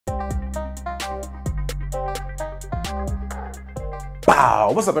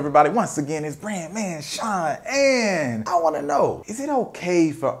Bow! What's up, everybody? Once again, it's BrandMan Sean, and I want to know, is it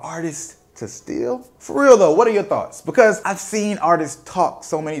okay for artists to steal? For real though, what are your thoughts? Because I've seen artists talk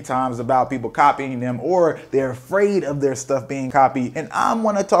so many times about people copying them, or they're afraid of their stuff being copied, and I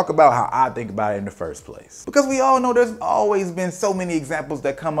want to talk about how I think about it in the first place. Because we all know there's always been so many examples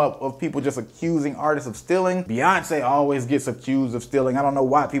that come up of people just accusing artists of stealing. Beyonce always gets accused of stealing. I don't know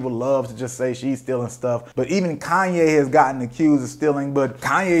why people love to just say she's stealing stuff, but even Kanye has gotten accused of stealing, but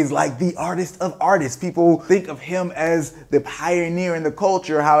Kanye's like the artist of artists. People think of him as the pioneer in the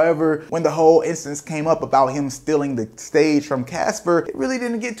culture. However, when the whole instance came up about him stealing the stage from Casper, it really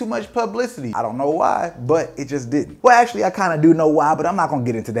didn't get too much publicity. I don't know why, but it just didn't. Well, actually, I kind of do know why, but I'm not gonna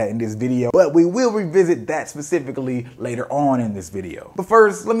get into that in this video, but we will revisit that specifically later on in this video. But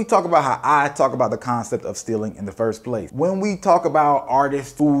first, let me talk about how I talk about the concept of stealing in the first place. When we talk about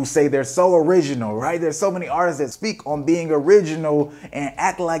artists who say they're so original, right? There's so many artists that speak on being original and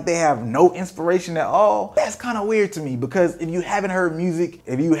act like they have no inspiration at all. That's kind of weird to me, because if you haven't heard music,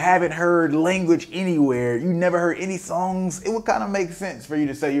 if you haven't heard language anywhere, you never heard any songs, it would kind of make sense for you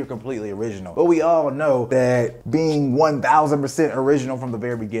to say you're completely original. But we all know that being 1000% original from the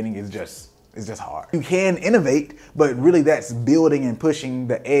very beginning is just hard. You can innovate, but really that's building and pushing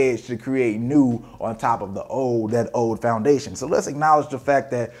the edge to create new on top of that old foundation. So let's acknowledge the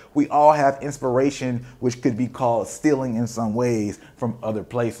fact that we all have inspiration, which could be called stealing in some ways from other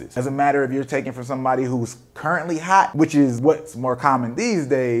places. Doesn't matter if you're taking from somebody who's currently hot, which is what's more common these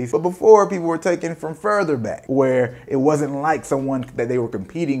days, but before people were taken from further back, where it wasn't like someone that they were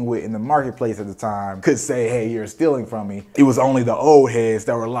competing with in the marketplace at the time could say, hey, you're stealing from me. It was only the old heads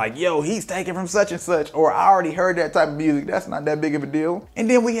that were like, yo, he's taking from such and such, or I already heard that type of music, that's not that big of a deal. And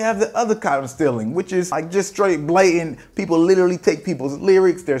then we have the other kind of stealing, which is like just straight blatant. People literally take people's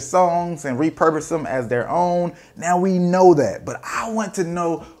lyrics, their songs, and repurpose them as their own. Now we know that, but I want to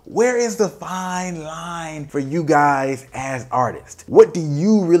know, where is the fine line for you guys as artists? What do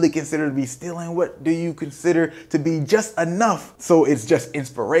you really consider to be stealing? What do you consider to be just enough so it's just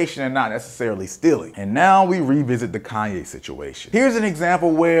inspiration and not necessarily stealing? And now we revisit the Kanye situation. Here's an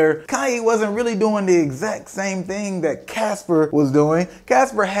example where Kanye wasn't really doing the exact same thing that Casper was doing.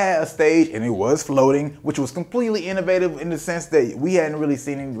 Casper had a stage and it was floating, which was completely innovative in the sense that we hadn't really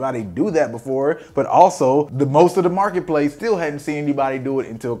seen anybody do that before, but also most of the marketplace still hadn't seen anybody do it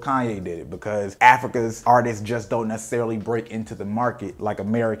until Kanye did it, because Africa's artists just don't necessarily break into the market like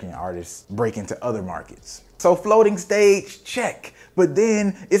American artists break into other markets. So floating stage, check. But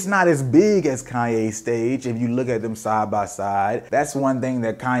then it's not as big as Kanye's stage if you look at them side by side. That's one thing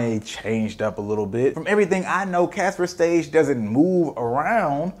that Kanye changed up a little bit. From everything I know, Casper's stage doesn't move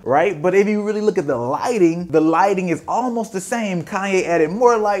around, right? But if you really look at the lighting is almost the same. Kanye added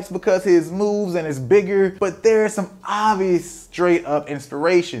more lights because his moves and it's bigger, but there's some obvious straight up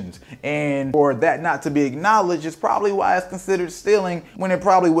inspirations. And for that not to be acknowledged is probably why it's considered stealing, when it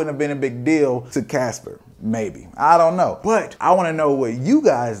probably wouldn't have been a big deal to Casper. Maybe. I don't know. But I want to know what you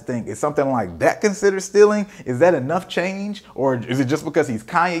guys think. Is something like that considered stealing? Is that enough change? Or is it just because he's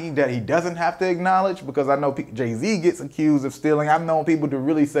Kanye that he doesn't have to acknowledge? Because I know Jay-Z gets accused of stealing. I've known people to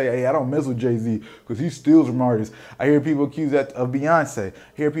really say, hey, I don't mess with Jay-Z because he steals from artists. I hear people accuse that of Beyonce. I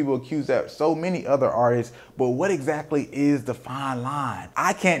hear people accuse that of so many other artists. But what exactly is the fine line?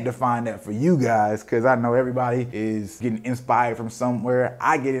 I can't define that for you guys, because I know everybody is getting inspired from somewhere.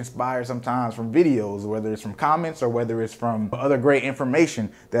 I get inspired sometimes from videos, whether it's from comments or whether it's from other great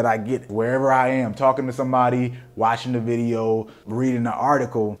information that I get wherever I am, talking to somebody, watching the video, reading the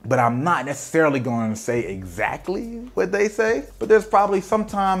article. But I'm not necessarily going to say exactly what they say, but there's probably some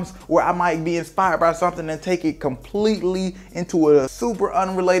times where I might be inspired by something and take it completely into a super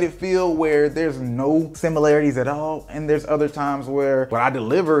unrelated field where there's no similarities at all. And there's other times where what I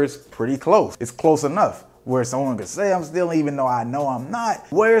deliver is pretty close. It's close enough where someone could say I'm stealing even though I know I'm not.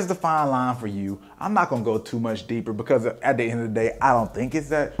 Where's the fine line for you? I'm not gonna go too much deeper, because at the end of the day, I don't think it's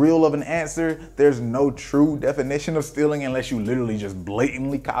that real of an answer. There's no true definition of stealing unless you literally just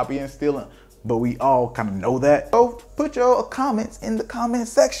blatantly copy and stealing. But we all kind of know that. So put your comments in the comment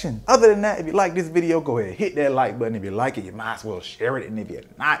section. Other than that, if you like this video, go ahead, hit that like button. If you like it, you might as well share it. And if you're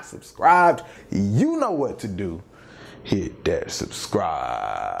not subscribed, you know what to do. Hit that subscribe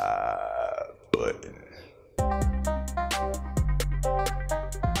button.